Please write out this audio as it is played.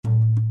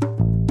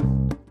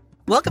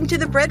Welcome to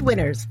The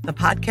Breadwinners, the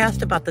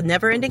podcast about the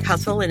never-ending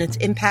hustle and its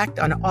impact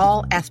on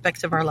all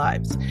aspects of our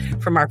lives.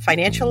 From our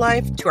financial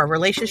life, to our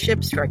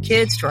relationships, to our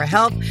kids, to our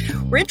health,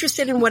 we're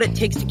interested in what it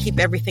takes to keep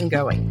everything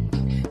going.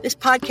 This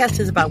podcast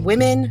is about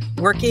women,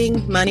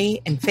 working,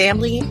 money, and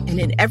family, and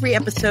in every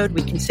episode,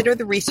 we consider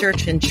the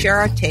research and share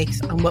our takes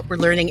on what we're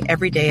learning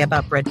every day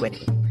about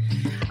breadwinning.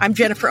 I'm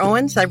Jennifer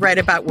Owens. I write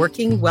about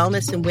working,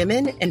 wellness, and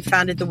women and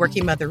founded the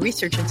Working Mother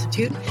Research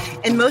Institute.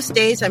 And most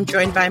days I'm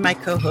joined by my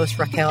co-host,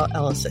 Raquel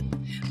Ellison.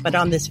 But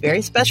on this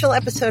very special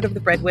episode of The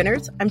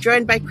Breadwinners, I'm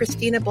joined by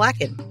Christina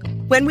Blacken.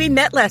 When we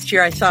met last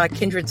year, I saw a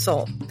kindred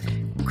soul.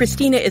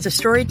 Christina is a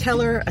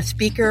storyteller, a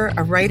speaker,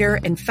 a writer,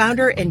 and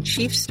founder and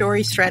chief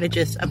story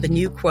strategist of The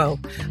New Quo,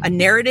 a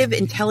narrative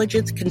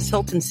intelligence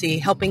consultancy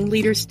helping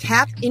leaders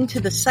tap into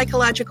the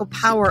psychological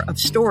power of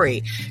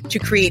story to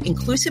create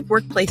inclusive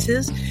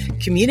workplaces,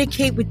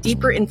 communicate with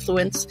deeper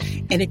influence,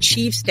 and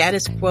achieve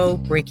status quo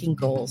breaking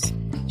goals.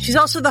 She's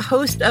also the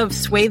host of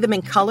Sway Them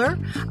in Color,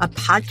 a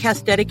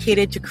podcast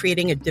dedicated to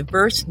creating a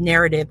diverse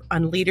narrative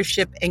on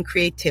leadership and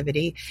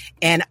creativity.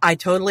 And I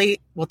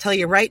totally will tell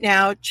you right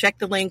now, check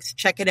the links,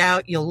 check it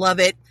out. You'll love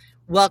it.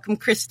 Welcome,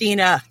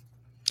 Christina.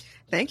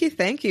 Thank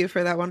you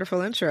for that wonderful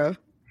intro.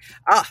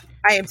 Oh,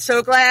 I am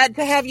so glad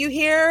to have you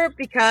here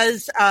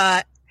because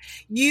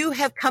you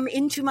have come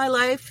into my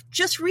life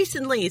just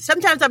recently.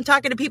 Sometimes I'm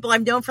talking to people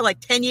I've known for like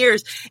 10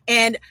 years,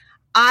 and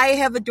I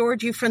have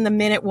adored you from the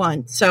minute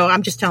one. So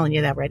I'm just telling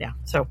you that right now.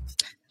 So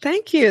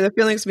thank you. The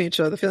feeling's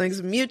mutual. The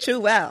feeling's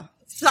mutual. Wow.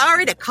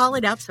 Sorry to call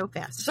it out so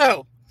fast.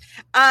 So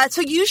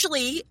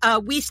usually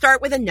we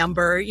start with a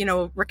number. You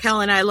know, Raquel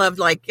and I love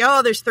like,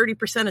 oh, there's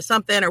 30% of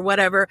something or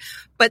whatever.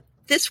 But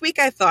this week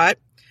I thought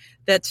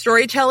that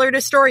storyteller to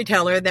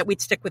storyteller that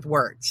we'd stick with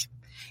words.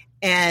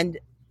 And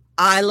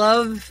I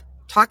love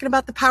talking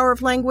about the power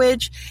of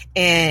language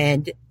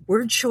and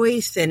word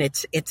choice. And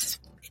it's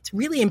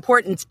really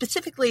important,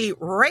 specifically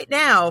right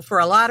now for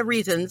a lot of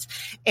reasons.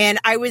 And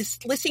I was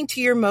listening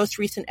to your most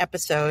recent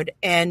episode,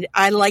 and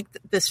I liked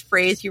this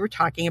phrase you were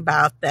talking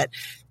about that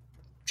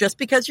just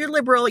because you're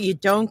liberal, you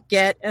don't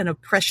get an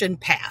oppression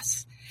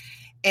pass.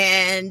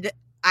 And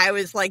I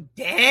was like,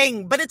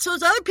 dang, but it's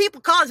those other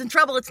people causing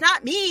trouble. It's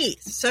not me.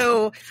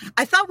 So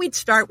I thought we'd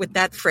start with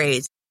that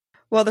phrase.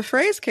 Well, the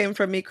phrase came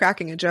from me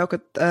cracking a joke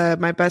with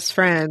my best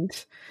friend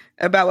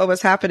about what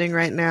was happening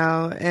right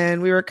now.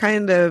 And we were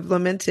kind of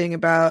lamenting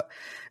about,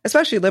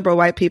 especially liberal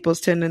white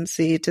people's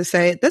tendency to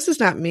say, this is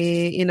not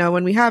me. You know,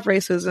 when we have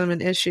racism and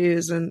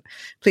issues and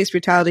police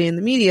brutality in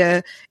the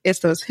media, it's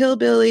those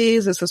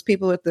hillbillies, it's those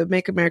people with the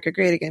Make America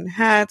Great Again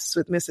hats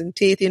with missing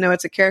teeth. You know,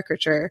 it's a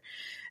caricature.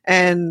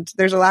 And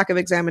there's a lack of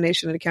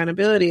examination and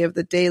accountability of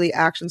the daily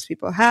actions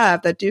people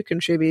have that do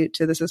contribute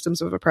to the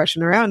systems of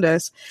oppression around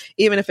us,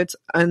 even if it's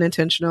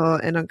unintentional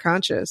and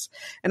unconscious.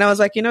 And I was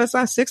like, you know, it's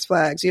not Six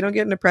Flags. You don't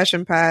get an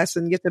oppression pass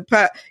and get to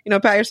pat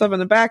yourself on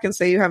the back and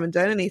say you haven't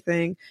done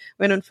anything.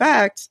 When in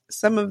fact,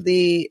 some of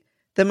the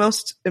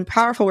most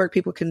powerful work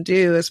people can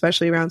do,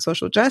 especially around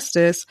social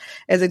justice,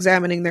 is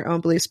examining their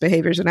own beliefs,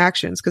 behaviors, and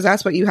actions, because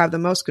that's what you have the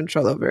most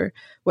control over,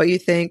 what you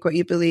think, what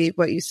you believe,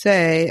 what you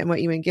say, and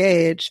what you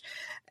engage.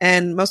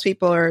 And most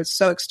people are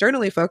so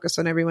externally focused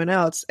on everyone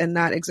else and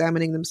not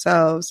examining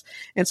themselves.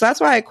 And so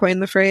that's why I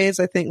coined the phrase.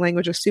 I think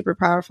language is super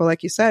powerful,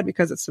 like you said,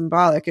 because it's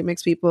symbolic. It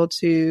makes people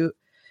to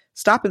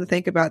stop and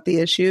think about the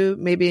issue,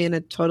 maybe in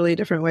a totally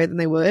different way than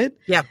they would.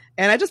 Yeah.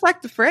 And I just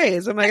like the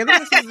phrase. I'm like, I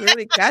think this is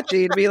really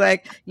catchy to be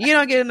like, you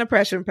don't get an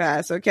oppression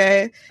pass,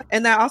 okay?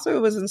 And that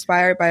also was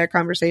inspired by a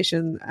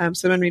conversation.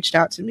 Someone reached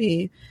out to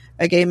me,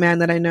 a gay man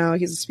that I know,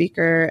 he's a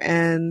speaker,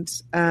 and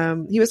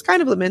he was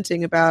kind of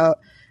lamenting about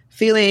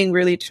feeling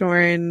really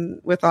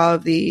torn with all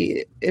of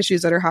the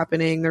issues that are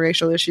happening, the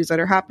racial issues that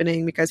are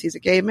happening, because he's a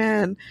gay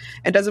man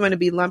and doesn't want to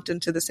be lumped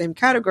into the same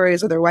category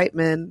as other white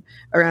men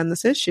around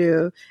this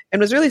issue,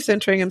 and was really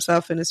centering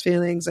himself in his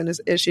feelings and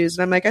his issues.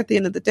 And I'm like, at the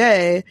end of the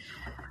day,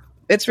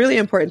 it's really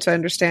important to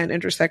understand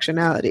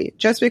intersectionality.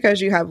 Just because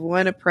you have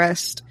one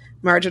oppressed,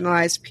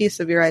 marginalized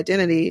piece of your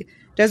identity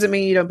doesn't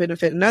mean you don't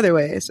benefit in other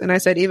ways. And I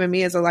said, even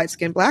me as a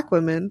light-skinned Black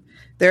woman,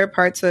 there are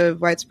parts of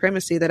white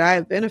supremacy that I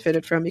have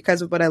benefited from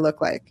because of what I look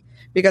like.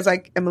 Because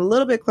I am a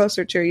little bit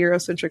closer to a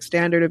Eurocentric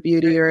standard of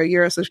beauty or a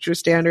Eurocentric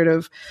standard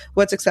of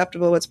what's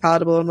acceptable, what's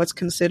palatable, and what's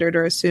considered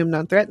or assumed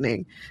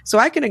non-threatening. So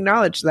I can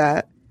acknowledge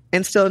that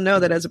and still know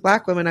that as a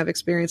Black woman, I've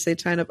experienced a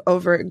ton of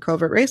overt and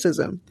covert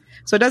racism.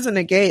 So it doesn't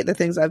negate the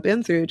things I've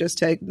been through, just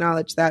to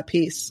acknowledge that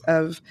piece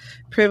of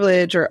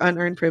privilege or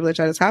unearned privilege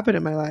that has happened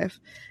in my life.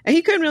 And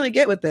he couldn't really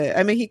get with it.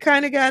 I mean, he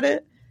kind of got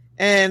it.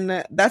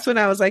 And that's when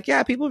I was like,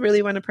 yeah, people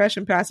really want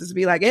oppression passes to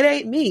be like, it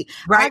ain't me.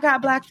 Right. I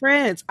got Black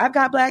friends. I've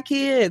got Black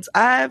kids.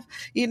 I've,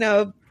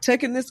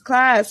 taken this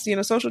class,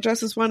 Social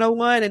Justice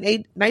 101 in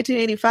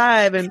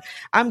 1985, and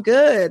I'm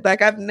good.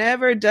 Like, I've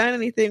never done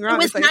anything wrong.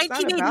 It was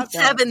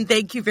 1987.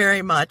 Thank you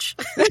very much.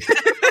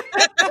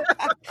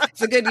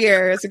 It's a good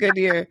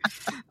year.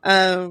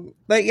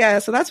 But yeah,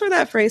 so that's where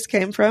that phrase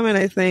came from. And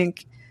I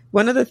think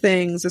one of the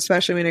things,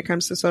 especially when it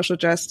comes to social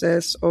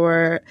justice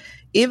or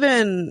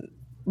even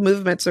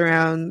movements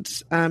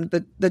around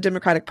the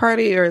Democratic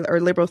Party or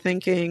liberal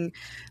thinking,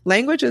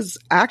 language is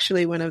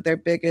actually one of their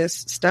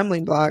biggest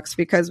stumbling blocks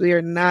because we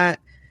are not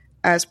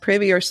as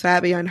privy or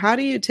savvy on how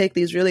do you take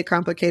these really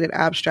complicated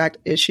abstract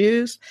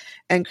issues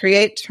and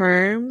create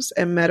terms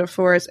and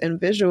metaphors and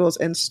visuals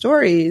and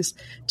stories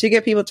to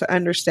get people to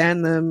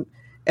understand them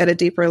at a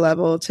deeper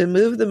level, to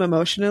move them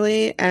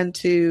emotionally and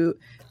to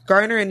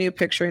garner a new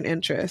picture and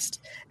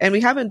interest. And we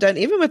haven't done,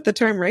 even with the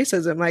term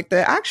racism, like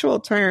the actual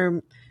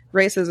term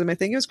racism, I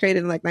think it was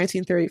created in like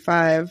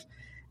 1935,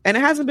 and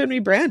it hasn't been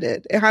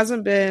rebranded. It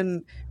hasn't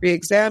been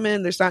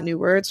re-examined. There's not new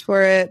words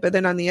for it. But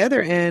then on the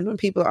other end, when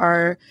people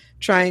are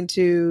trying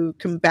to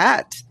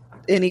combat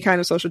any kind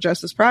of social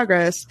justice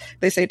progress,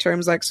 they say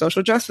terms like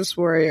social justice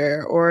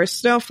warrior or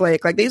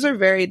snowflake. Like these are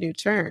very new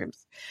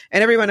terms.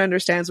 And everyone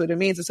understands what it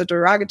means. It's a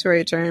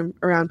derogatory term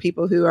around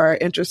people who are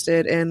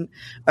interested in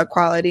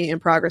equality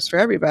and progress for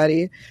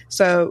everybody.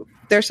 So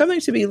there's something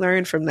to be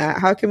learned from that.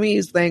 How can we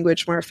use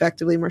language more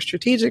effectively, more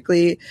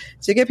strategically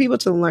to get people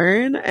to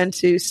learn and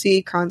to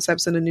see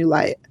concepts in a new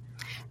light?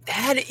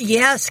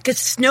 Yes, because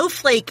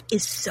snowflake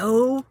is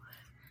so...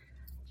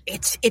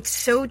 It's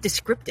so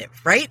descriptive,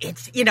 right?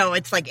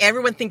 It's like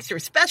everyone thinks they're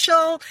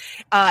special.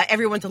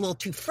 Everyone's a little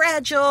too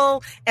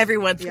fragile.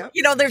 Everyone's, Yep.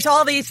 There's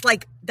all these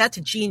like, that's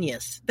a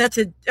genius. That's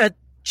a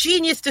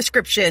genius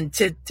description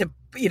to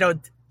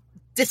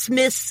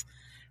dismiss,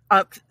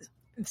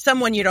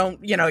 someone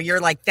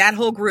you're like that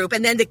whole group,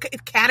 and then to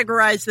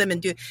categorize them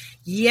and do,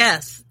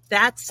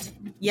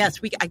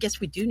 I guess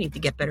we do need to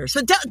get better.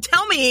 So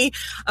tell me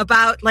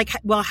about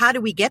how do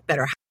we get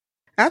better?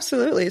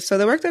 Absolutely. So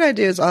the work that I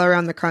do is all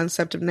around the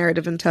concept of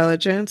narrative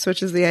intelligence,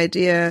 which is the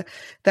idea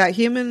that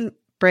human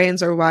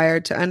brains are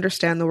wired to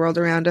understand the world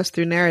around us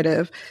through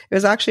narrative. It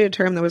was actually a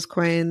term that was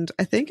coined,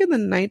 I think, in the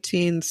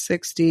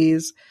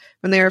 1960s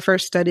when they were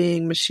first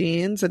studying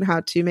machines and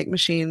how to make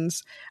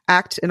machines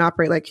act and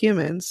operate like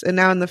humans. And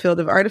now in the field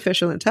of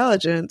artificial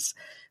intelligence,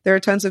 there are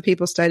tons of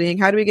people studying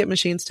how do we get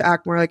machines to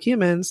act more like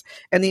humans?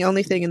 And the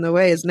only thing in the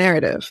way is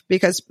narrative,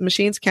 because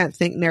machines can't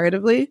think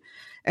narratively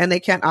and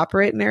they can't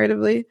operate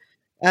narratively.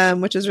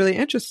 Which is really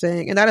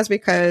interesting. And that is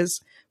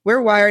because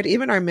we're wired,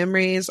 even our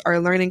memories,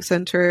 our learning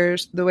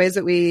centers, the ways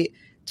that we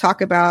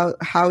talk about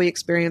how we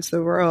experience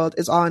the world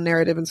is all in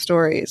narrative and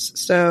stories.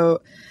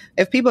 So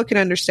if people can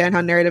understand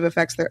how narrative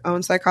affects their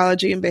own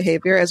psychology and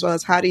behavior, as well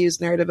as how to use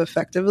narrative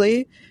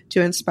effectively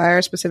to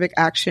inspire specific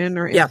action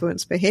or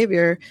influence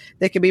behavior,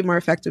 they can be more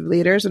effective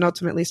leaders and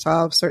ultimately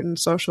solve certain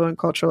social and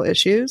cultural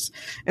issues.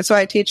 And so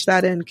I teach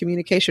that in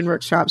communication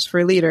workshops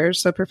for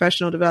leaders, so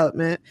professional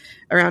development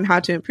around how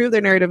to improve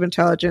their narrative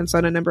intelligence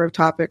on a number of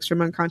topics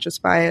from unconscious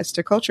bias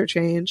to culture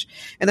change.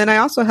 And then I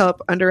also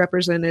help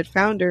underrepresented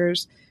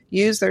founders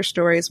use their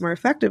stories more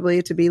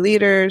effectively to be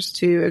leaders,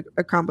 to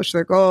accomplish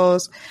their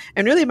goals.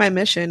 And really my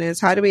mission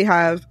is how do we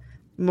have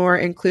more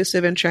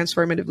inclusive and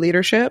transformative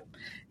leadership?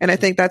 And I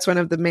think that's one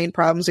of the main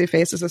problems we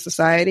face as a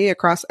society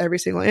across every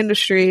single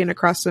industry and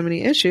across so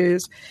many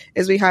issues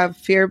is we have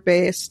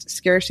fear-based,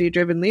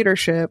 scarcity-driven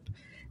leadership,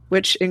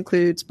 which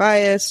includes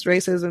bias,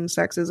 racism,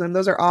 sexism.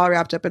 Those are all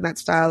wrapped up in that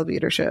style of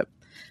leadership.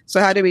 So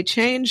how do we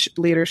change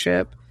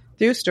leadership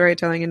through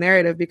storytelling and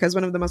narrative? Because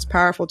one of the most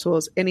powerful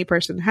tools any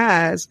person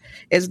has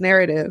is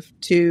narrative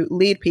to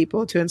lead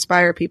people, to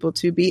inspire people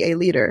to be a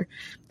leader.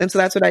 And so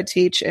that's what I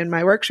teach in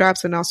my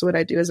workshops and also what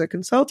I do as a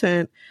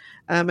consultant.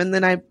 And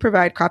then I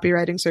provide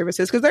copywriting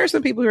services because there are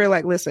some people who are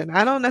like, listen,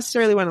 I don't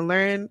necessarily want to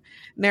learn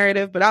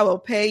narrative, but I will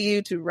pay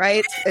you to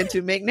write and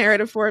to make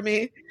narrative for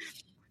me.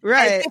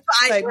 Right.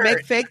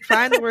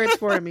 Find the words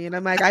for me. And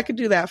I'm like, I could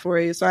do that for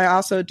you. So I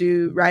also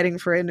do writing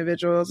for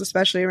individuals,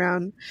 especially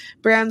around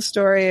brand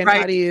story and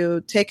how do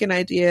you take an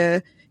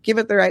idea, give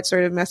it the right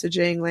sort of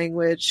messaging,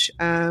 language,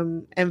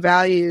 and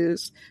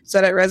values so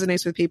that it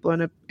resonates with people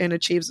and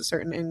achieves a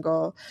certain end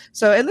goal.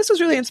 So, and this was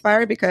really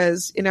inspired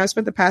because, I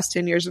spent the past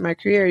 10 years of my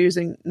career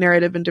using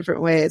narrative in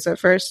different ways. At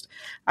first,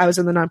 I was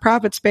in the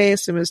nonprofit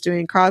space and was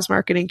doing cause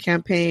marketing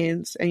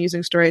campaigns and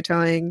using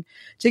storytelling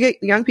to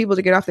get young people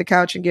to get off the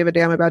couch and give a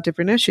damn about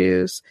different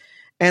issues.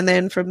 And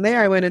then from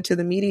there, I went into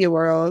the media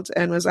world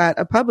and was at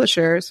a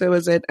publisher. So it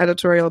was an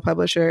editorial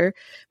publisher,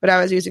 but I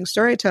was using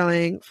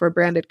storytelling for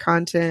branded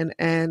content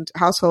and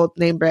household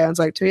name brands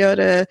like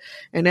Toyota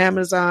and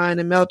Amazon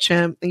and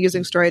MailChimp, and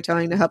using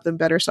storytelling to help them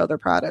better sell their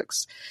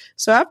products.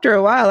 So after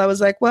a while, I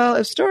was like, well,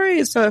 if story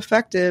is so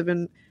effective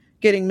in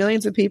getting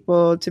millions of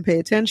people to pay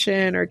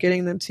attention or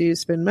getting them to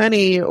spend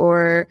money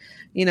or,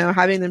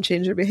 having them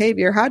change their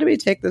behavior, how do we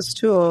take this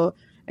tool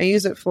and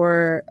use it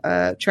for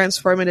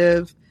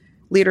transformative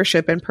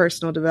leadership and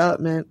personal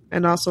development,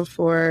 and also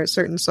for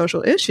certain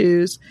social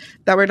issues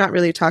that we're not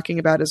really talking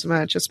about as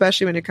much,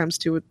 especially when it comes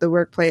to the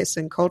workplace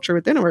and culture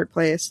within a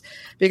workplace,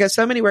 because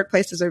so many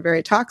workplaces are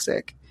very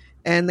toxic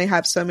and they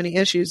have so many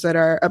issues that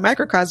are a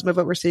microcosm of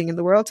what we're seeing in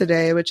the world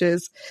today, which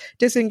is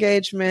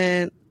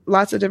disengagement,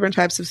 lots of different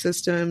types of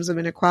systems of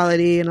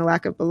inequality and a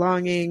lack of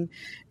belonging.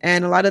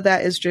 And a lot of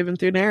that is driven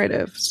through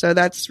narrative. So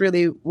that's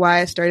really why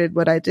I started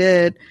what I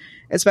did.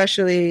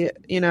 especially,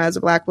 as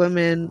a Black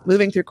woman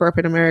moving through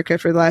corporate America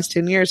for the last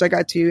 10 years, I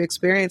got to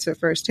experience it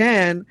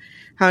firsthand,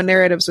 how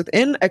narratives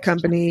within a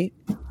company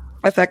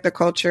affect the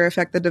culture,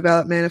 affect the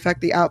development,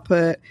 affect the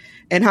output,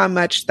 and how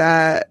much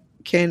that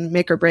can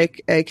make or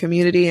break a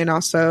community and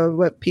also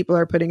what people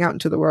are putting out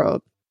into the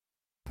world.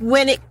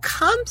 When it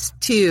comes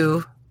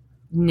to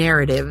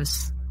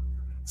narratives,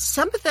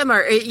 some of them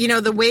are,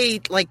 the way,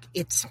 like,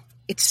 it's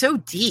so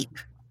deep.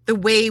 The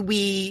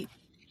way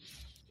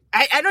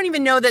I don't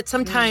even know that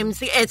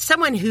sometimes, as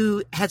someone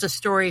who has a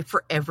story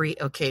for every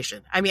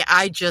occasion. I mean,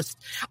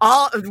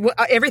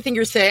 everything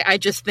you're saying, I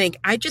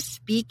just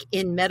speak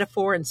in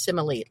metaphor and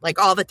simile, like,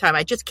 all the time.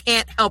 I just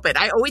can't help it.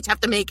 I always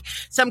have to make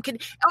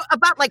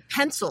about, like,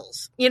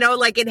 pencils,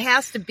 like, it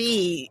has to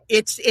be,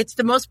 it's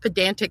the most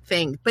pedantic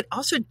thing, but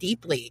also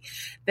deeply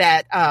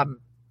that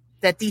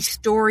these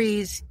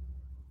stories,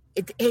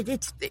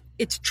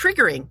 it's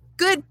triggering,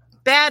 good,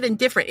 bad, and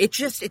different. It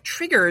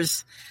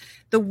triggers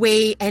the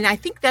way, and I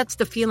think that's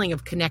the feeling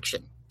of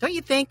connection. Don't you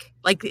think?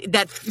 Like,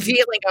 that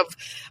feeling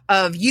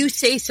of you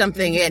say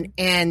something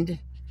and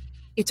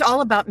it's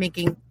all about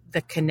making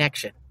the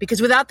connection,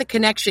 because without the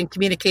connection,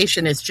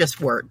 communication is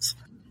just words.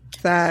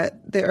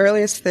 That the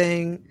earliest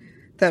thing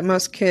that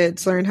most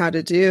kids learn how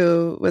to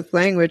do with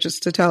language is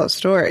to tell a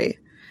story.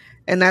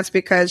 And that's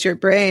because your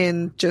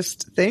brain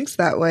just thinks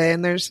that way.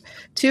 And there's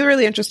two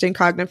really interesting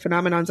cognitive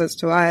phenomenons as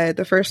to why.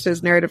 The first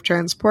is narrative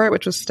transport,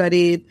 which was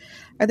studied,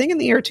 I think, in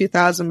the year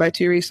 2000 by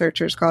two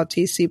researchers called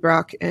T.C.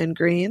 Brock and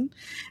Green.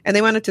 And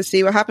they wanted to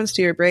see what happens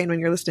to your brain when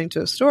you're listening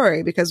to a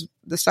story, because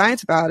the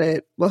science about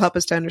it will help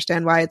us to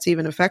understand why it's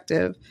even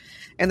effective.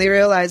 And they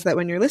realized that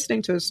when you're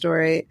listening to a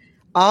story,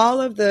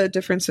 all of the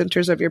different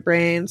centers of your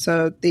brain,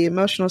 so the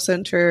emotional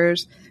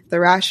centers, the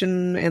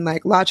ration and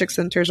like logic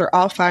centers, are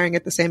all firing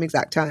at the same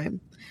exact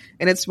time.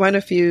 And it's one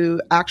of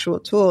few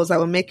actual tools that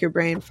will make your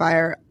brain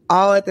fire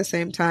all at the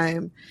same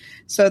time,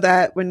 so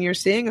that when you're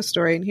seeing a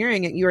story and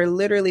hearing it, you are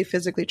literally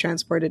physically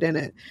transported in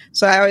it.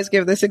 So I always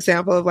give this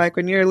example of, like,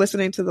 when you're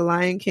listening to The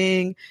Lion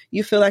King,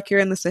 you feel like you're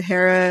in the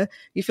Sahara,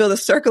 you feel the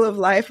circle of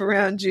life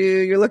around you,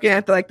 you're looking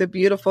at the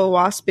beautiful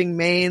wasping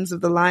manes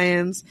of the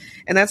lions,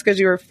 and that's because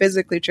you were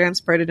physically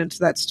transported into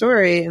that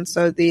story. And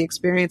so the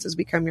experiences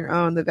become your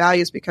own, the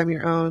values become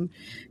your own.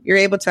 You're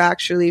able to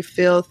actually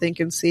feel, think,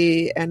 and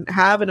see and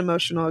have an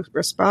emotional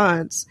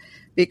response,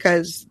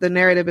 because the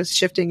narrative is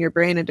shifting your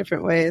brain in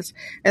different ways.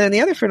 And then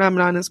the other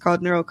phenomenon is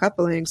called neural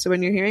coupling. So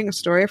when you're hearing a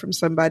story from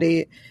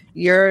somebody,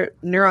 your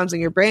neurons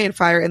in your brain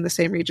fire in the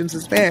same regions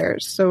as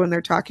theirs. So when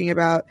they're talking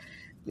about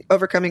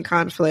overcoming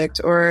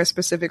conflict or a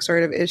specific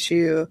sort of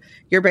issue,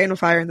 your brain will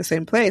fire in the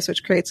same place,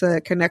 which creates a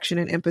connection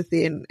and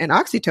empathy and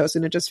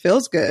oxytocin. It just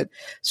feels good.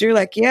 So you're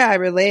like, yeah, I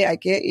relate. I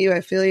get you.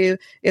 I feel you.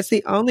 It's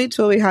the only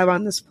tool we have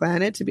on this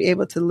planet to be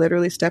able to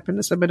literally step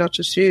into somebody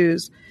else's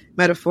shoes,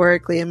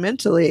 metaphorically and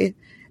mentally.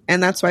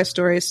 And that's why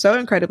story is so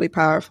incredibly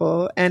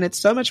powerful, and it's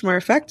so much more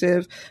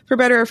effective, for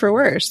better or for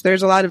worse.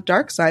 There's a lot of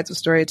dark sides of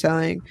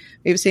storytelling.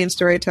 We've seen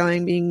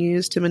storytelling being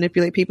used to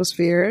manipulate people's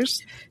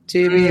fears,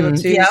 to be able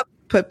to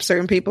put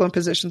certain people in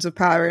positions of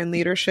power and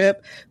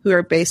leadership who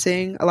are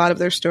basing a lot of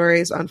their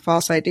stories on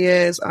false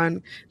ideas,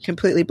 on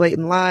completely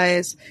blatant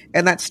lies.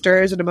 And that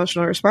stirs an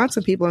emotional response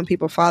in people, and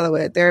people follow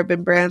it. There have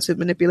been brands who've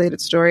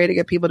manipulated story to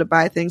get people to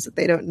buy things that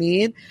they don't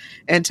need,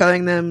 and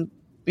telling them,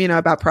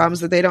 about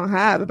problems that they don't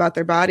have, about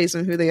their bodies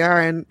and who they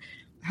are and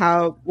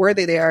how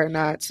worthy they are or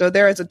not. So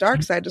there is a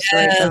dark side to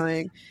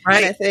storytelling. Right.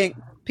 And I think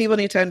people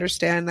need to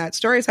understand that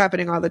story is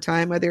happening all the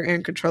time, whether you're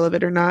in control of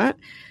it or not,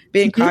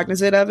 being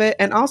cognizant of it,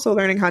 and also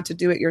learning how to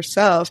do it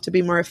yourself to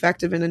be more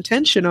effective and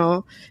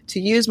intentional, to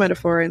use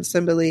metaphor and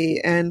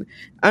simile, and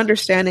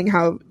understanding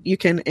how you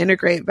can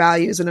integrate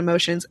values and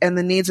emotions and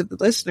the needs of the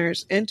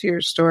listeners into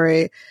your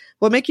story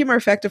will make you more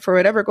effective for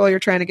whatever goal you're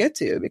trying to get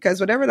to. Because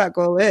whatever that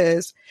goal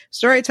is,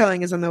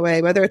 storytelling is in the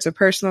way, whether it's a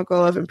personal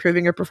goal of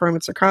improving your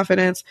performance or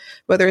confidence,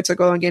 whether it's a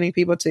goal in getting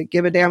people to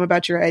give a damn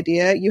about your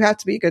idea. You have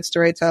to be a good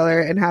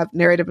storyteller and have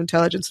narrative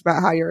intelligence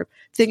about how you're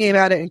thinking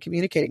about it and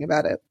communicating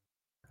about it.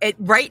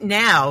 Right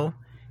now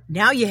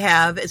you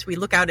have, as we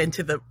look out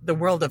into the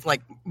world of,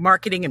 like,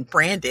 marketing and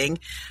branding,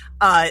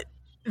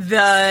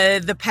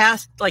 the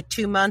past, like,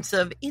 2 months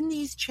of in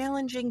these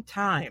challenging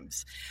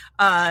times,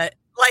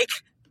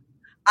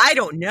 I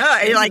don't know.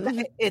 Like,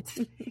 it's,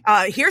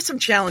 here's some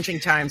challenging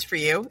times for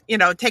you.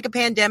 Take a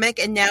pandemic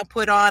and now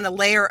put on a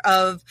layer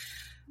of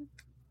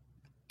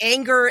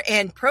anger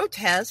and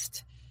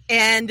protest,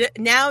 and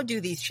now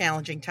do these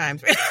challenging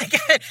times.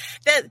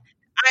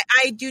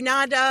 I do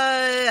not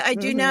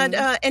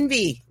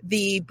envy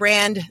the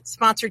brand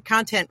sponsored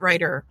content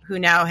writer who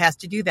now has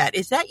to do that.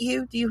 Is that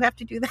you? Do you have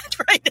to do that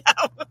right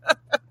now?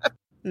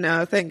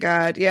 No, thank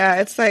God. Yeah,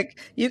 it's like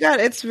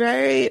it's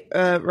very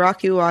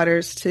rocky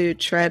waters to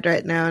tread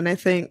right now. And I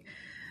think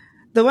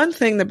the one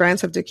thing the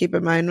brands have to keep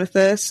in mind with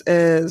this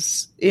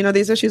is,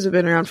 these issues have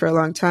been around for a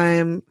long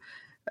time.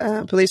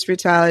 police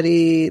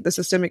brutality, the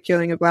systemic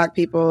killing of Black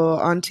people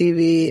on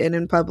TV and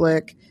in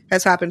public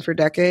has happened for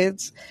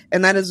decades.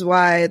 And that is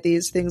why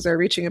these things are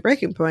reaching a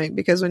breaking point,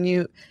 because when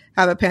you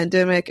have a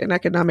pandemic, an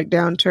economic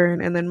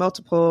downturn, and then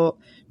multiple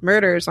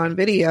murders on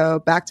video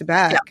back to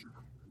back,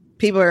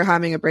 people are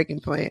having a breaking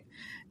point.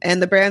 And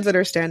the brands that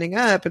are standing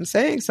up and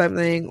saying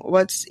something,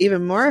 what's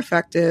even more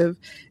effective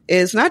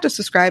is not just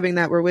describing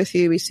that we're with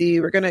you, we see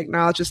you, we're going to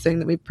acknowledge this thing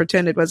that we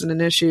pretended wasn't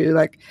an issue,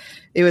 like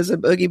it was a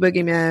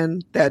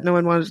boogeyman that no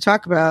one wanted to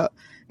talk about.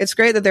 It's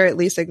great that they're at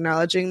least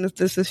acknowledging that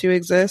this issue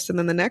exists. And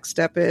then the next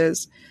step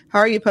is, how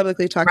are you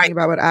publicly talking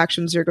about what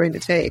actions you're going to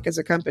take as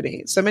a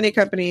company? So many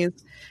companies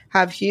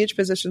have huge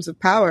positions of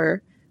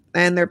power,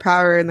 and their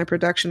power and their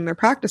production and their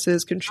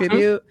practices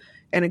contribute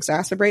and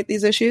exacerbate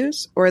these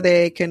issues, or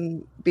they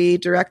can be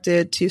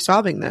directed to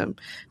solving them.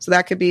 So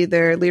that could be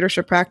their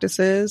leadership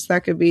practices,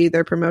 that could be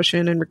their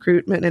promotion and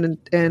recruitment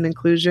and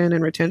inclusion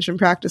and retention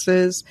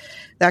practices,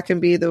 that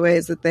can be the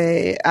ways that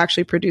they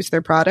actually produce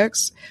their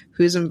products,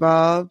 who's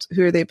involved,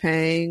 who are they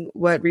paying,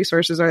 what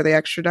resources are they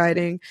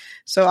extraditing.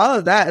 So all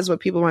of that is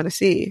what people want to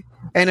see.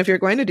 And if you're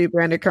going to do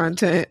branded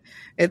content,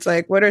 it's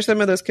like, what are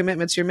some of those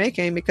commitments you're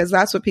making? Because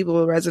that's what people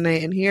will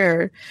resonate and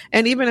hear.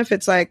 And even if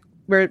it's like,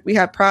 we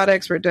have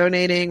products, we're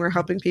donating, we're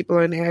helping people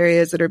in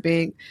areas that are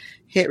being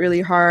hit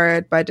really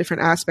hard by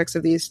different aspects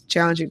of these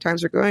challenging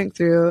times we're going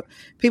through.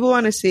 People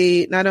want to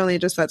see not only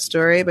just that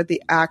story, but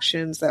the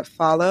actions that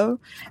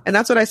follow. And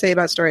that's what I say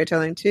about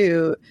storytelling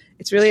too.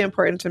 It's really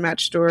important to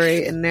match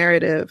story and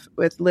narrative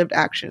with lived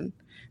action,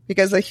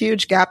 because a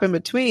huge gap in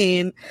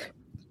between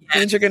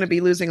means you're going to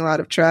be losing a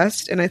lot of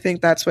trust. And I think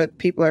that's what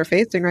people are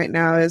facing right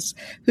now is,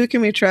 who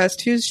can we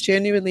trust? Who's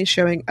genuinely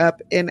showing up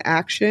in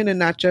action and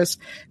not just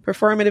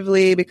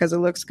performatively because it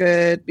looks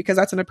good? Because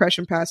that's an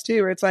oppression pass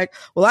too, where it's like,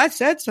 well, I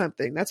said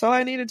something. That's all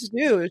I needed to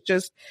do. It's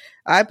just,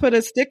 I put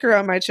a sticker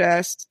on my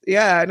chest.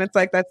 Yeah. And it's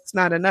like, that's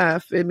not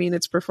enough. I mean,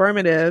 it's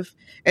performative,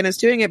 and it's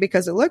doing it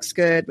because it looks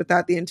good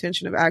without the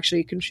intention of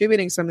actually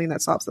contributing something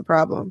that solves the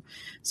problem.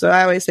 So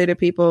I always say to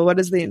people,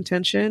 what is the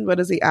intention? What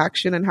is the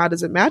action? And how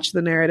does it match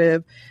the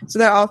narrative? So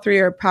that all three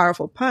are a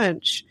powerful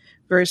punch,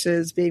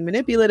 versus being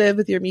manipulative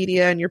with your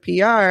media and your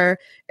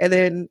PR, and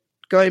then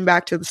going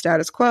back to the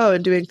status quo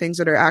and doing things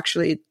that are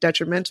actually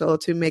detrimental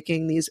to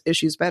making these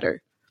issues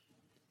better.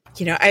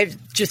 You know, I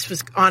just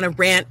was on a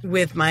rant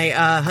with my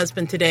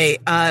husband today,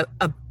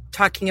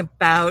 talking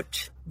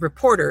about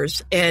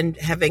reporters, and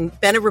having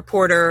been a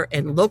reporter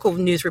and local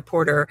news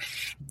reporter,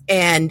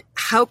 and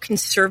how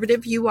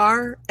conservative you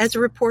are as a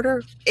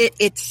reporter.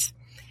 It's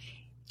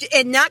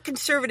and not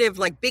conservative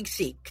like big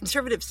C,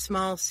 conservative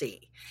small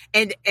c.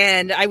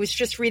 And I was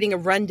just reading a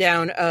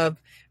rundown of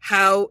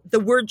how the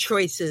word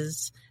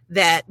choices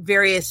that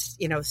various,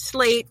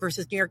 Slate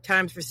versus New York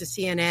Times versus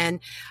CNN.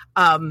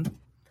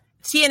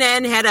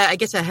 CNN had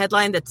a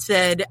headline that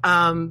said,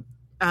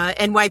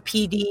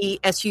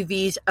 NYPD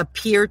SUVs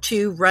appear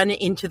to run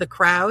into the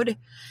crowd,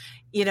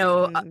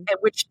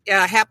 which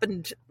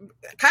happened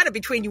kind of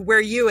between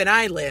where you and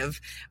I live,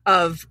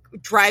 of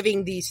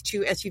driving these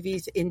two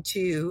SUVs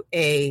into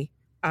a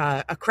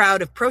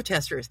crowd of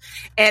protesters.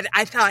 And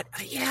I thought,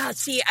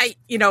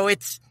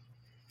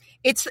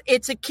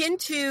 it's akin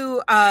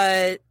to,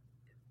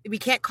 we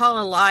can't call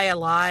a lie a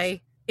lie.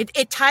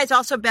 It ties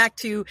also back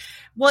to,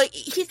 well,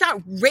 he's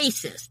not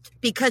racist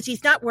because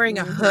he's not wearing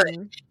a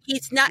hood.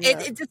 He's not. Yeah.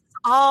 It's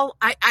all.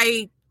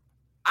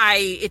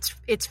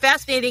 It's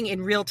fascinating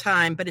in real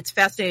time, but it's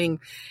fascinating.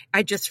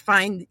 I just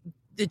find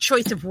the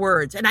choice of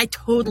words, and I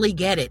totally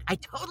get it. I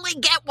totally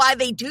get why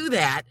they do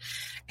that.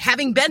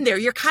 Having been there,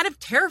 you're kind of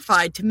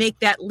terrified to make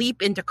that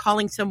leap into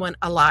calling someone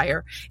a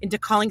liar, into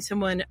calling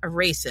someone a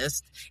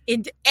racist.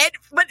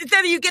 But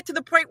then you get to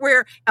the point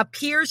where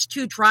appears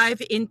to drive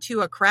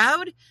into a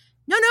crowd.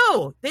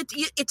 No,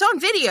 it's on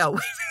video.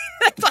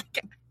 It's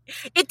like,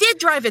 it did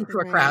drive into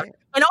a crowd.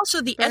 And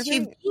also the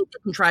SUV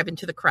didn't drive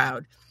into the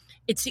crowd.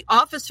 It's the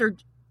officer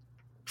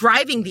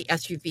driving the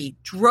SUV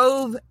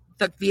drove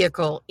the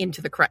vehicle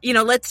into the crowd.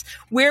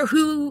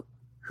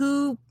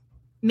 Who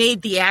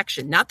made the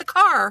action? Not the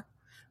car,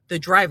 the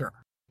driver.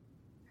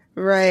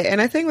 Right. And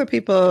I think what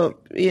people,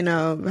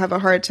 have a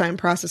hard time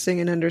processing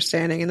and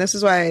understanding, and this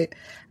is why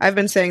I've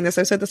been saying this,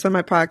 I said this on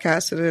my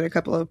podcast and in a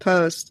couple of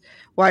posts,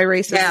 why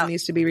racism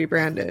needs to be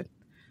rebranded.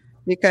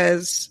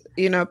 Because,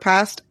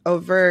 past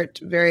overt,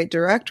 very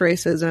direct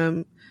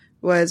racism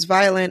was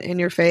violent, in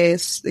your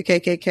face, the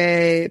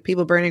KKK,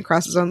 people burning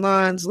crosses on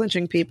lawns,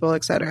 lynching people,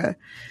 etc.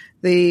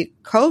 The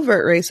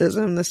covert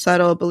racism, the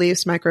subtle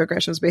beliefs,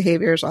 microaggressions,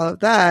 behaviors, all of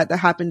that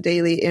happen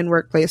daily in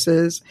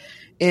workplaces,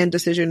 in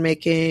decision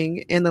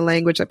making, in the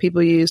language that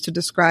people use to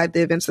describe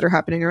the events that are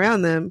happening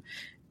around them,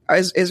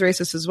 is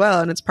racist as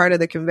well. And it's part of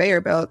the conveyor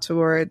belt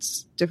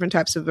towards different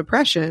types of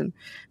oppression.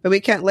 But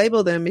we can't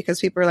label them because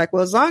people are like,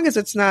 well, as long as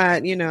it's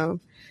not,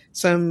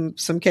 some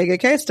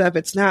KKK stuff,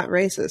 it's not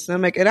racist. And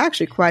I'm like, it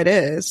actually quite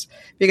is,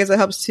 because it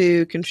helps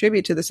to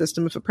contribute to the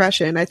system of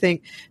oppression. I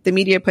think the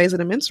media plays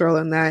an immense role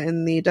in that,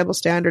 in the double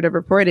standard of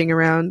reporting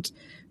around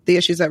the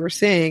issues that we're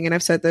seeing. And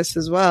I've said this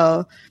as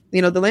well,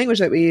 you know, the language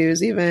that we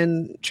use,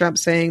 even Trump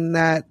saying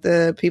that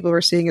the people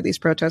we're seeing at these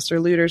protests are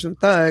looters and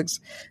thugs,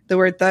 the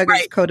word thug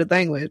is coded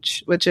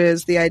language, which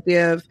is the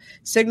idea of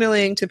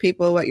signaling to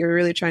people what you're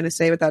really trying to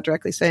say without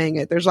directly saying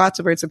it. There's lots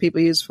of words that people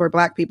use for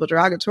Black people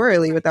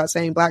derogatorily without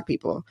saying Black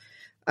people.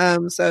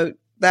 So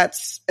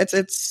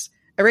it's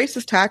a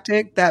racist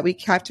tactic that we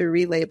have to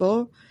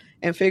relabel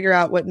and figure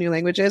out what new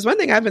language is. One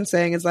thing I've been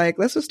saying is like,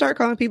 let's just start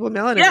calling people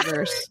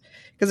melaniverse,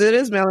 because it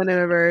is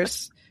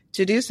melaniverse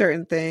to do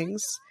certain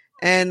things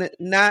and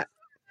not,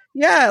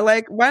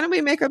 like, why don't we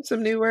make up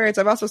some new words?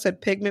 I've also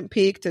said pigment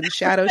peaked and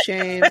shadow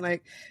shame,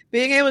 like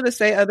being able to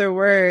say other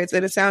words,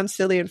 and it sounds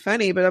silly and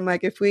funny, but I'm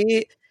like, if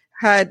we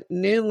had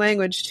new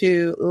language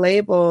to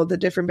label the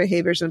different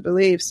behaviors and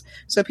beliefs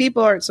so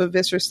people aren't so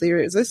viscerally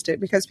resistant,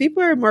 because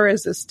people are more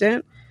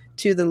resistant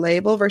to the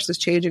label versus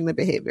changing the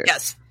behavior.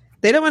 Yes.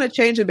 They don't want to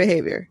change the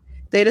behavior.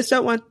 They just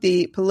don't want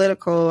the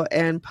political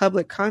and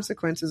public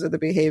consequences of the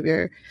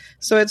behavior.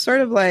 So it's sort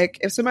of like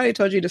if somebody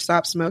told you to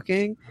stop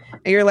smoking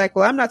and you're like,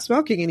 well, I'm not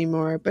smoking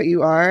anymore, but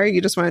you are.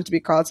 You just want it to be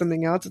called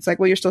something else. It's like,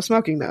 well, you're still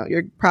smoking though.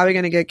 You're probably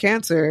going to get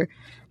cancer.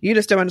 You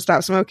just don't want to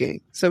stop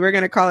smoking. So we're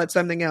going to call it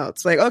something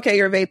else. Like, okay,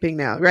 you're vaping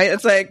now, right?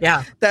 It's like,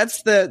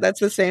 that's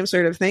the same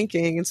sort of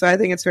thinking. And so I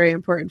think it's very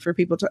important for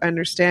people to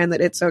understand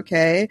that it's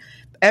okay.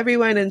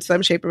 Everyone in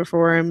some shape or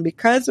form,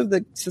 because of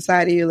the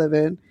society you live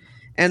in,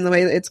 and the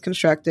way that it's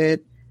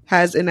constructed,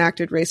 has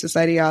enacted racist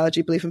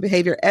ideology, belief, and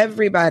behavior.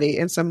 Everybody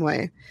in some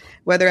way,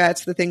 whether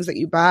that's the things that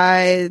you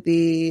buy,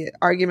 the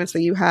arguments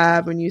that you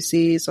have when you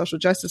see social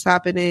justice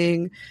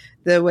happening,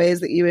 the ways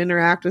that you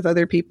interact with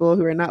other people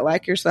who are not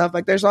like yourself.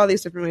 Like there's all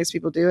these different ways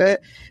people do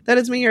it. That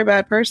doesn't mean you're a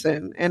bad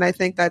person. And I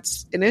think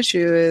that's an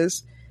issue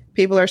is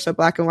people are so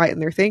black and white in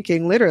their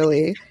thinking,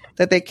 literally,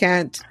 that they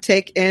can't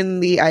take in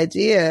the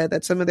idea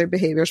that some of their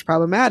behavior is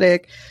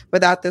problematic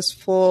without this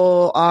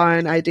full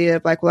on idea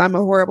of like, well, I'm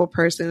a horrible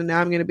person and now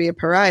I'm going to be a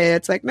pariah.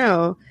 It's like,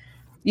 no,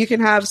 you can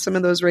have some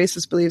of those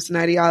racist beliefs and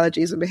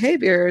ideologies and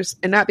behaviors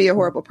and not be a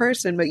horrible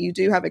person, but you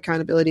do have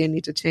accountability and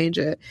need to change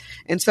it.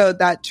 And so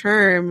that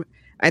term,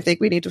 I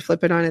think we need to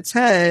flip it on its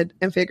head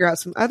and figure out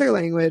some other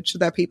language so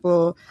that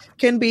people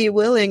can be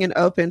willing and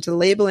open to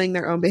labeling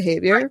their own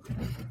behavior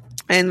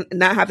and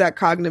not have that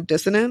cognitive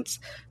dissonance,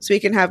 so we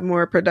can have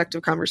more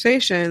productive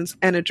conversations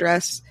and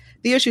address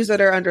the issues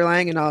that are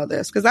underlying in all of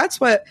this. Because that's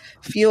what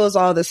fuels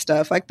all this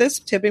stuff. Like this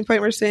tipping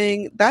point we're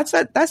seeing, that's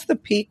the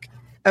peak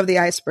of the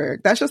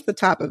iceberg. That's just the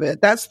top of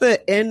it. That's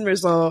the end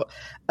result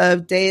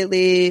of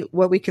daily,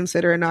 what we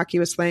consider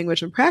innocuous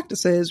language and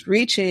practices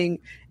reaching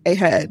a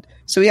head.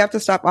 So we have to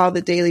stop all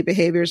the daily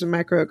behaviors and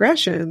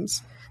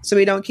microaggressions so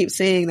we don't keep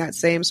seeing that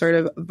same sort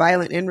of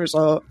violent end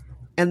result.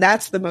 And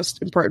that's the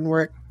most important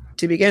work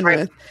to begin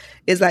with,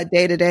 is that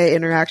day-to-day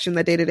interaction,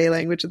 the day-to-day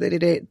language, the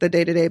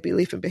day-to-day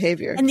belief and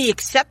behavior. And the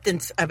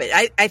acceptance of it.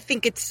 I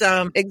think it's...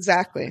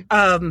 exactly.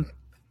 I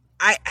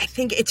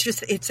think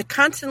it's a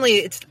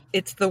constantly,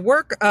 it's the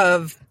work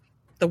of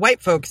the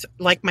white folks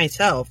like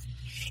myself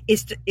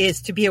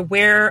is to be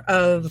aware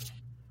of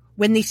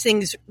when these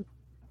things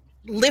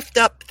lift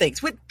up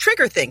things, would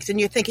trigger things. And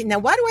you're thinking, now,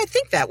 why do I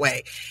think that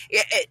way?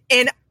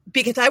 And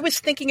because I was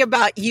thinking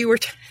about, you were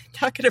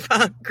talking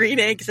about green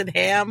eggs and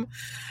ham.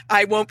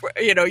 I won't,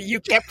 you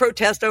can't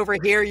protest over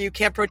here. You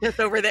can't protest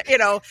over there.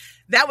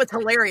 That was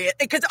hilarious.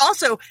 Because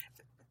also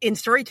in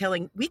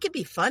storytelling, we can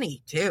be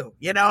funny too,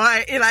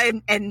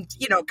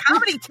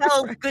 comedy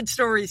tells good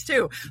stories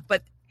too.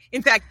 But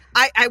in fact,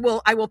 I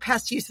will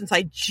pass to you, since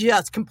I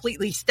just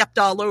completely stepped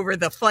all over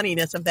the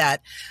funniness of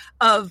that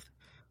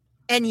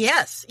and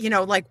yes,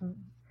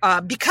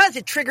 because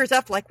it triggers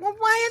up like, well,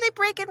 why are they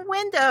breaking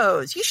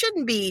windows? You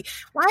shouldn't be.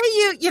 Why are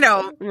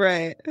you,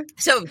 Right.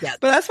 So, yeah.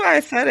 But that's why I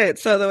said it.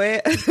 So the way,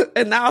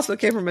 and that also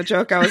came from a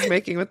joke I was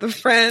making with a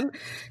friend,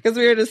 because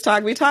we were just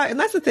talking, and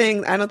that's the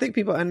thing I don't think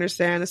people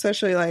understand,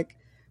 especially like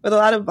with a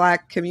lot of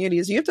Black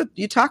communities,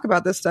 you talk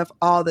about this stuff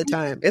all the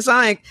time. It's not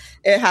like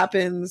it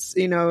happens,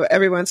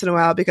 every once in a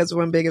while because of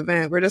one big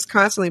event. We're just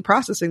constantly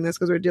processing this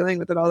because we're dealing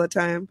with it all the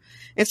time.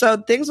 And so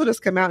things will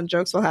just come out and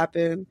jokes will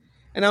happen.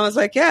 And I was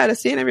like, yeah, to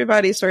seeing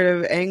everybody's sort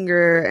of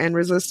anger and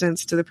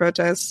resistance to the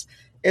protests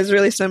is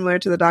really similar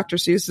to the Dr.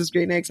 Seuss's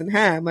Green Eggs and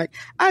Ham. Like,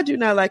 I do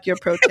not like your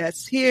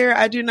protests here.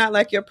 I do not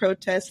like your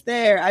protests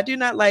there. I do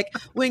not like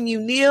when you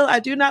kneel. I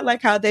do not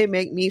like how they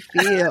make me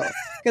feel.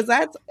 Because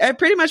that's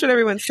pretty much what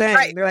everyone's saying.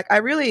 Right. They're like, I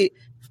really,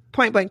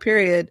 point blank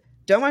period,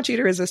 don't want you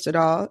to resist at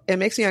all. It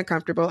makes me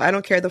uncomfortable. I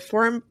don't care the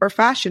form or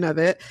fashion of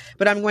it,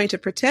 but I'm going to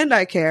pretend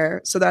I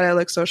care so that I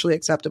look socially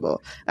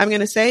acceptable. I'm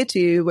going to say to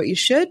you, what you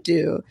should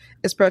do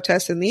is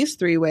protest in these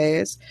 3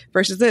 ways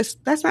versus this.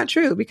 That's not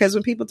true, because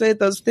when people did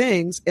those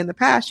things in the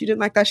past, you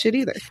didn't like that shit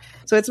either.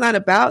 So it's not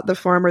about the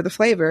form or the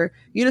flavor.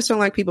 You just don't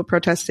like people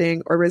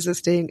protesting or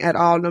resisting at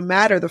all, no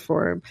matter the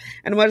form.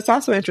 And what's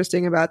also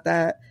interesting about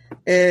that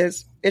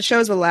is it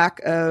shows a lack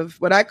of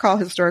what I call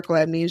historical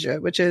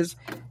amnesia, which is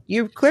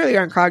you clearly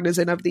aren't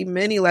cognizant of the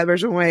many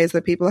levers and ways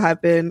that people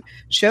have been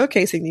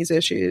showcasing these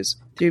issues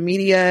through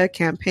media,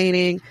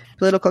 campaigning,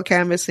 political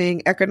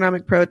canvassing,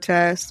 economic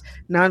protest,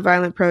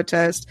 nonviolent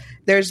protest.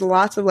 There's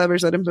lots of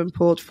levers that have been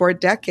pulled for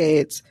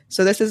decades.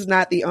 So this is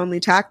not the only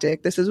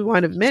tactic. This is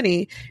one of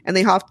many, and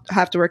they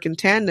have to work in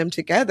tandem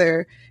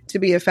together to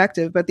be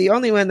effective. But the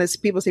only one that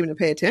people seem to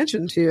pay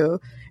attention to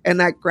and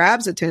that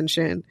grabs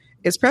attention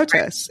is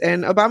protests.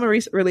 And Obama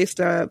released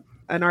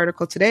an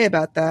article today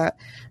about that,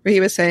 where he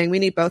was saying we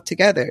need both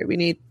together. We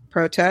need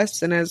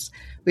protests. And as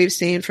we've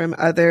seen from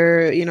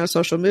other,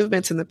 social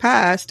movements in the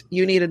past,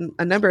 you need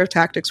a number of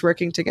tactics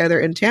working together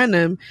in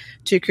tandem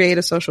to create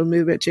a social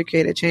movement, to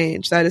create a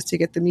change. That is to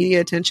get the media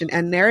attention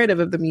and narrative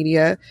of the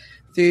media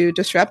through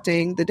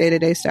disrupting the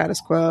day-to-day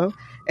status quo.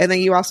 And then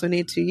you also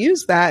need to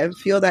use that and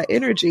feel that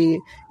energy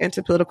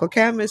into political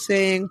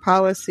canvassing,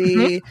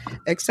 policy,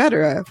 et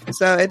cetera.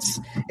 So it's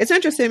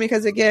interesting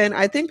because, again,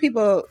 I think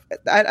people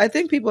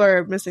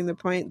are missing the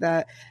point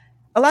that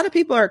a lot of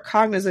people are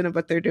cognizant of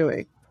what they're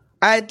doing.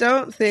 I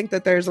don't think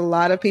that there's a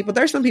lot of people.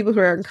 There's some people who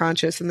are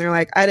unconscious and they're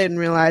like, I didn't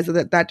realize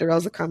that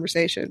derails the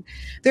conversation.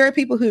 There are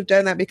people who've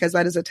done that because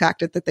that is a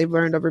tactic that they've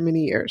learned over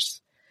many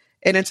years.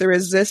 And it's a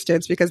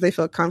resistance because they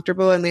feel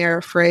comfortable and they are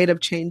afraid of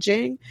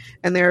changing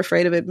and they're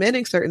afraid of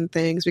admitting certain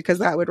things because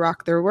that would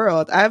rock their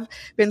world. I've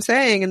been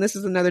saying, and this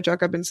is another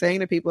joke I've been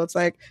saying to people, it's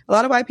like a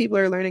lot of white people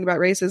are learning about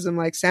racism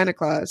like Santa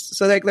Claus.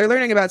 So they're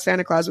learning about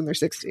Santa Claus when they're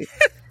 60.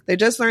 They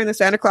just learned that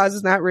Santa Claus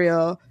is not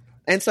real.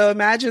 And so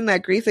imagine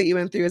that grief that you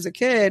went through as a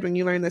kid when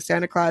you learned that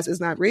Santa Claus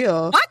is not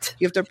real. What?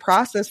 You have to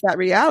process that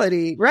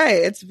reality.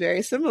 Right. It's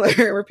very similar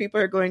where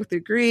people are going through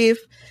grief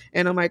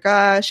and, oh my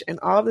gosh, and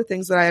all of the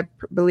things that I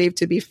believe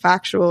to be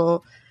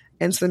factual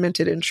and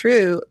cemented and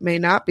true may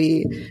not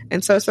be.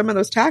 And so some of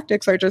those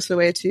tactics are just a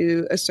way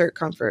to assert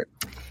comfort.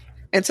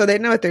 And so they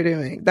know what they're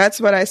doing. That's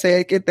what I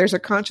say. There's a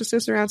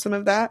consciousness around some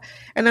of that.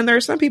 And then there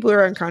are some people who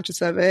are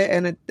unconscious of it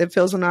and it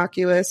feels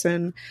innocuous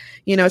and,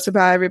 it's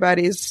about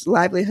everybody's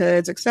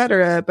livelihoods, et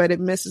cetera, but it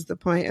misses the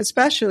point,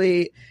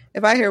 especially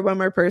if I hear one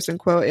more person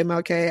quote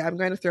MLK, I'm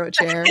going to throw a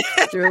chair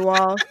through a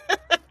wall.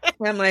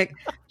 And I'm like,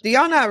 do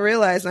y'all not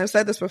realize, and I've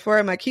said this before,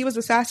 I'm like, he was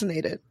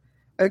assassinated.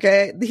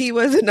 Okay. He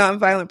was a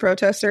nonviolent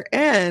protester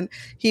and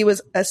he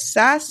was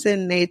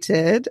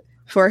assassinated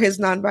for his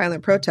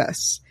nonviolent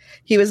protests.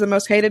 He was the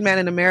most hated man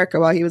in America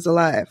while he was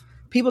alive.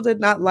 People did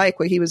not like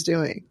what he was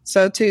doing.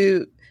 So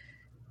to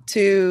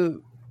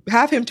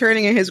have him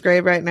turning in his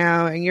grave right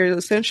now and you're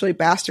essentially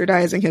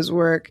bastardizing his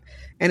work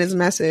and his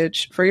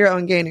message for your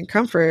own gain and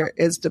comfort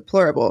is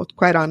deplorable,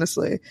 quite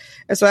honestly.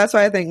 And so that's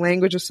why I think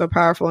language is so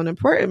powerful and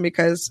important,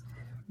 because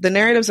the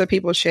narratives that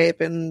people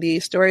shape and the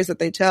stories that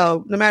they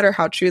tell, no matter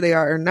how true they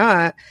are or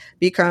not,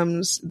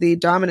 becomes the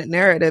dominant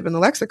narrative in the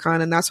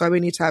lexicon. And that's why we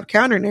need to have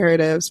counter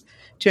narratives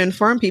to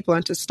inform people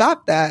and to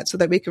stop that so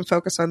that we can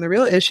focus on the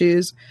real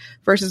issues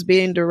versus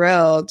being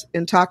derailed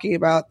in talking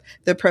about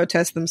the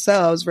protests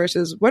themselves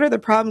versus what are the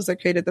problems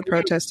that created the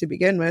protests to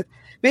begin with.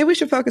 Maybe we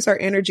should focus our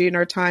energy and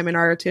our time and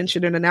our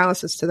attention and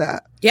analysis to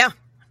that. Yeah.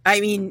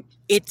 I mean,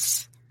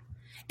 it's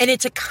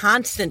a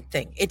constant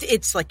thing.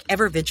 It's like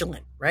ever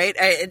vigilant, right?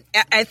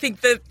 I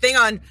think the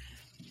thing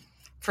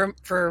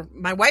for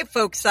my white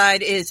folks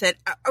side is that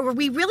are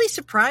we really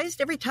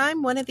surprised every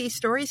time one of these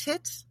stories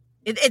hits?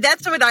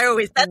 That's what that's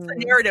the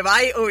narrative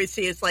I always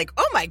see. It's like,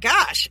 oh my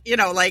gosh,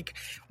 like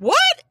what?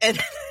 And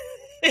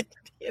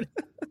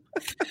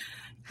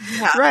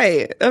yeah.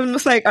 Right. I'm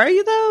just like, are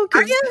you though?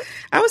 Are you?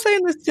 I was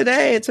saying this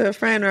today to a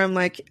friend where I'm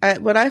like,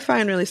 what I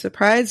find really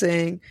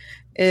surprising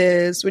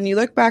is when you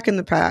look back in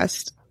the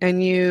past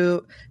and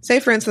you say,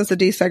 for instance, the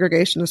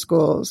desegregation of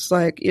schools,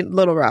 like in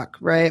Little Rock,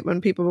 right? When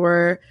people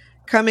were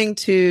coming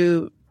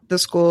to the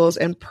schools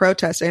and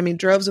protesting, I mean,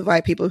 droves of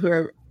white people who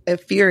are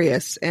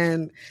furious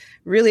and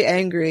really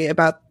angry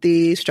about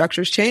the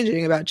structures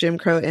changing, about Jim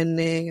Crow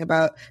ending,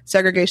 about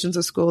segregations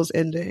of schools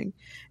ending.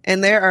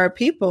 And there are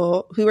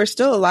people who are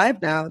still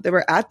alive now that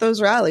were at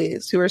those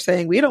rallies who are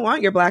saying, we don't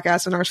want your black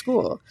ass in our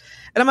school.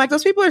 And I'm like,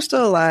 those people are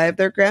still alive.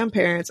 They're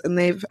grandparents and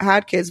they've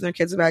had kids and their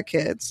kids have had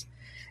kids.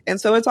 And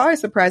so it's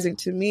always surprising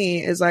to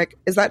me is like,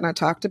 is that not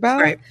talked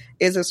about? Right.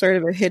 Is it sort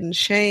of a hidden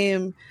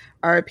shame?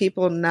 Are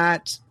people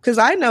not, because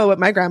I know what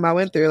my grandma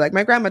went through. Like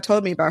my grandma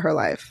told me about her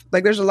life.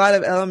 Like there's a lot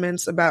of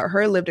elements about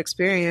her lived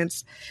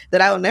experience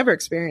that I will never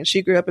experience.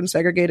 She grew up in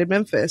segregated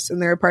Memphis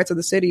and there are parts of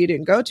the city you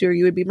didn't go to or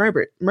you would be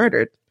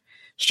murdered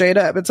straight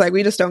up. It's like,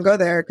 we just don't go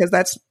there because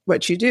that's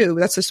what you do.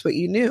 That's just what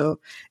you knew.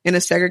 In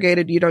a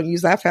segregated, you don't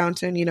use that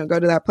fountain. You don't go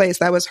to that place.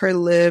 That was her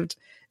lived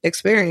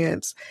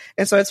experience.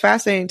 And so it's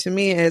fascinating to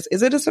me is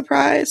it a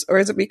surprise or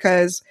is it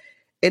because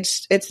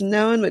it's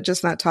known but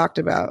just not talked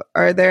about?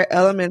 Are there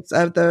elements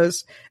of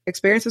those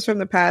experiences from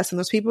the past and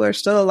those people are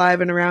still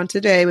alive and around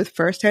today with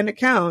firsthand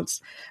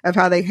accounts of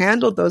how they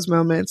handled those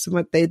moments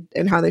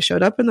and how they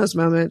showed up in those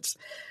moments?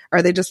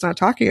 Are they just not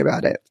talking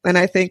about it? And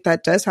I think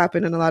that does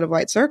happen in a lot of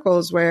white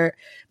circles where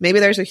maybe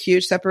there's a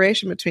huge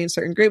separation between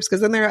certain groups, because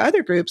then there are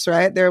other groups,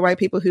 right? There are white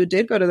people who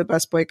did go to the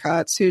bus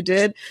boycotts, who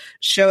did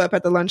show up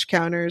at the lunch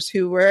counters,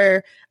 who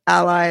were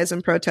allies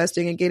and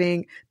protesting and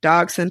getting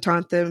dogs sent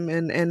on them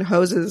and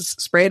hoses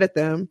sprayed at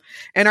them?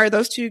 And are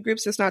those two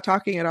groups just not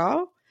talking at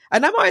all?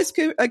 And I'm always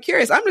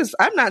curious.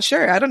 I'm not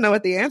sure. I don't know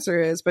what the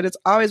answer is, but it's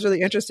always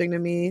really interesting to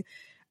me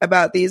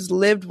about these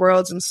lived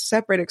worlds and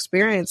separate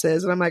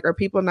experiences. And I'm like, are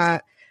people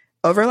not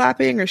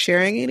overlapping or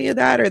sharing any of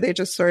that? Or are they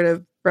just sort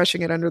of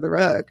brushing it under the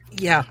rug?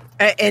 Yeah.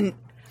 And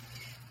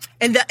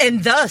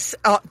thus,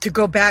 to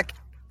go back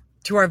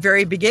to our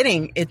very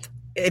beginning,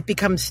 it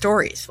becomes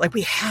stories. Like,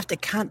 we have to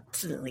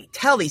constantly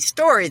tell these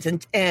stories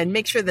and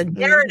make sure the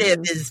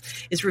narrative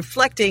is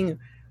reflecting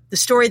the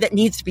story that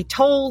needs to be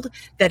told,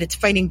 that it's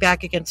fighting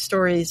back against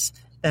stories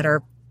that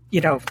are,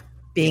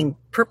 being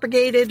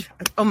propagated.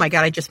 Oh my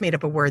God, I just made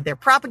up a word there.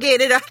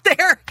 Propagated out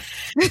there.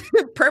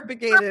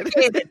 Propagated.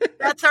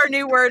 That's our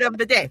new word of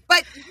the day.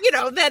 But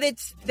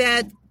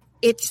that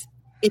it's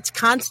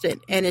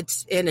constant and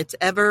it's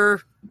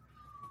ever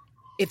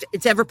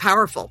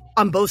powerful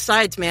on both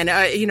sides, man.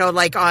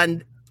 Like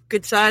on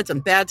good sides, on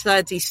bad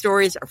sides, these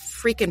stories are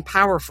freaking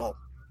powerful.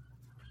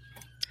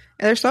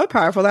 And they're so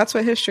powerful. That's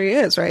what history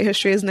is, right?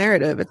 History is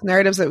narrative. It's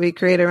narratives that we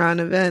create around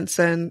events.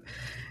 And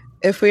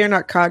if we are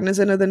not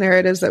cognizant of the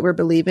narratives that we're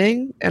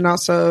believing and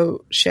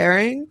also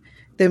sharing,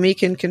 then we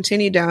can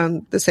continue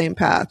down the same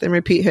path and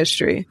repeat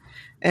history.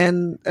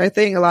 And I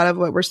think a lot of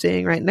what we're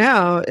seeing right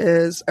now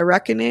is a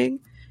reckoning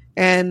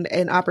and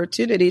an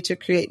opportunity to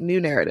create new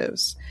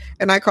narratives.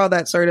 And I call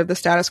that sort of the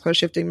status quo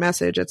shifting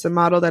message. It's a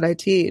model that I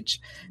teach.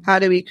 How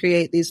do we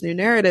create these new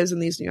narratives and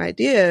these new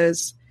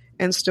ideas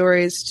and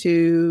stories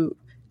to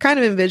kind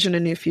of envision a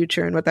new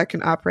future and what that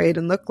can operate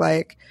and look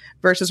like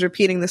versus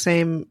repeating the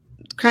same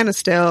kind of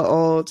stale,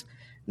 old,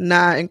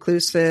 not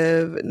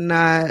inclusive,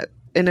 not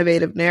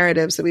innovative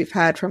narratives that we've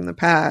had from the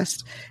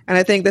past. And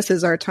I think this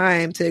is our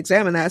time to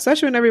examine that,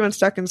 especially when everyone's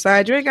stuck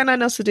inside. You ain't got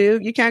nothing else to do.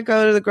 You can't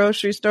go to the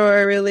grocery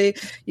store, really.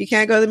 You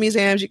can't go to the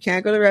museums. You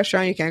can't go to the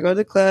restaurant. You can't go to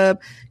the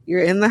club.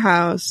 You're in the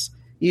house.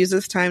 Use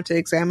this time to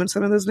examine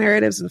some of those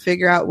narratives and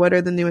figure out what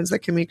are the new ones that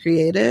can be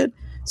created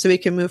so we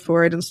can move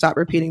forward and stop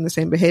repeating the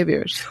same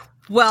behaviors.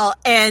 Well,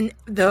 and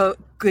the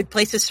good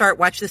place to start,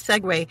 watch the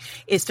segue,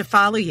 is to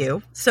follow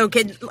you. So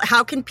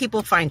how can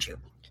people find you?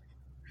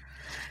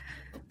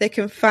 They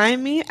can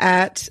find me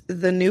at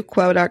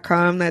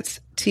thenewquo.com. That's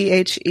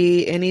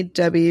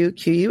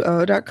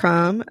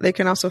THENEWQUO.com. They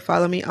can also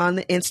follow me on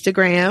the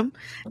Instagram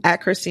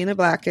at Christina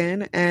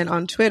Blacken and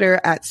on Twitter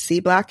at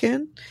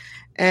CBlacken.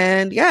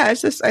 And yeah,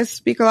 I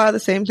speak a lot of the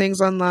same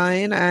things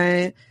online.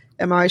 I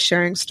am always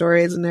sharing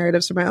stories and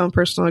narratives from my own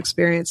personal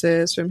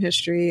experiences from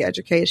history,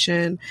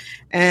 education.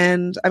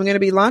 And I'm going to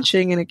be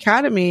launching an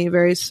academy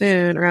very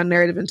soon around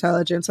narrative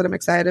intelligence that I'm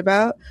excited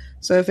about.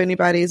 So if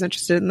anybody is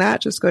interested in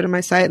that, just go to my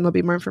site and there'll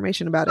be more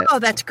information about it. Oh,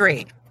 that's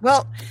great.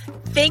 Well,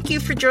 thank you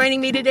for joining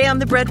me today on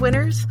The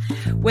Breadwinners.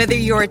 Whether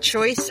you're a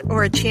choice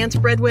or a chance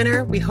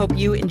breadwinner, we hope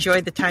you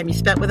enjoyed the time you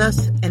spent with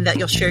us and that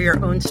you'll share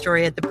your own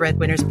story at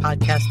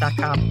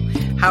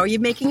thebreadwinnerspodcast.com. How are you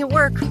making it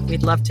work?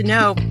 We'd love to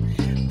know.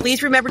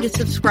 Please remember to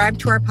subscribe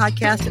to our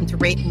podcast and to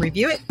rate and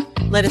review it.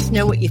 Let us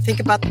know what you think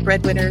about The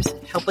Breadwinners.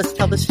 Help us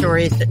tell the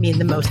stories that mean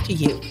the most to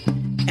you.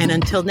 And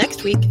until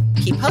next week,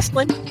 keep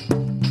hustling.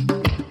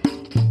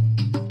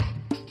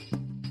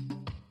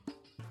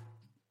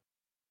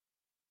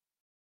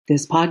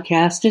 This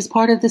podcast is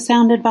part of the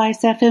Sound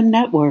Advice FM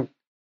network.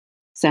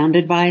 Sound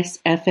Advice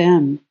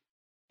FM.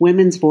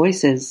 Women's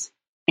voices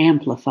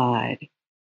amplified.